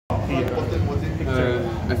here?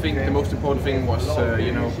 I think the most important thing was,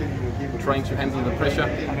 trying to handle the pressure,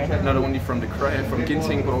 not only from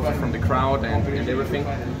Ginting, but also from the crowd and everything.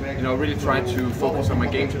 Really tried to focus on my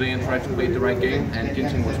game today and try to play the right game. And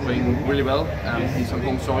Ginting was playing really well. He's on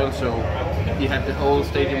home soil, so he had the whole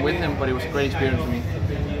stadium with him. But it was a great experience for me.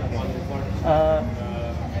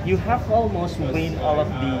 You have almost won all of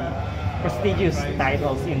the prestigious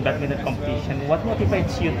titles in badminton competition. What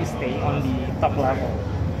motivates you to stay on the top level?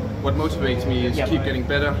 What motivates me is keep getting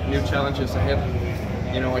better, new challenges ahead.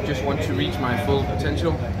 I just want to reach my full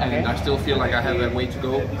potential, and I still feel like I have a way to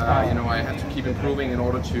go. I have to keep improving in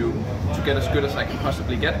order to get as good as I can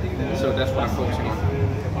possibly get. So that's what I'm focusing on.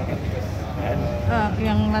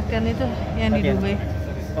 Yang latihan itu, yang di Dubai.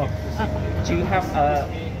 Do you have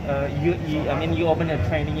you open a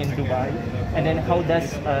training in Dubai, and then how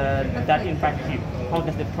does that impact you? How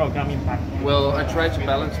does the program impact you? Well, I try to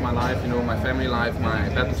balance my life, my family life, my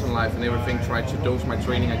badminton life, and everything. Try to dose my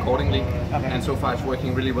training accordingly, and so far it's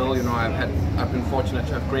working really well. I've been fortunate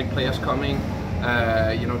to have great players coming,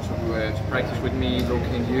 to practice with me.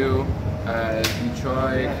 Looking you,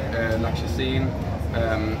 Detroit, Latihan.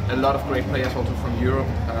 A lot of great players also from Europe,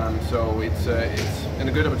 so it's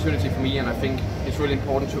a good opportunity for me, and I think it's really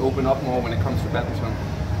important to open up more when it comes to badminton.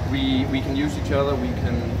 We can use each other, we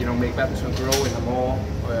can make badminton grow in a more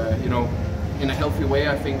in a healthy way,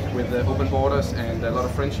 I think, with open borders and a lot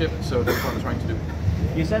of friendship. So that's what I'm trying to do.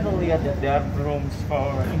 You said earlier that there are rooms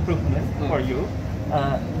for improvement for you.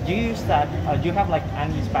 Do you have like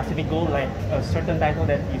any specific goal, like a certain title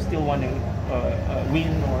that you still want to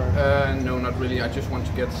win, or? No, not really. I just want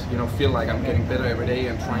to feel like I'm getting better every day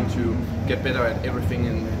and trying to get better at everything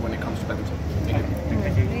when it comes to badminton.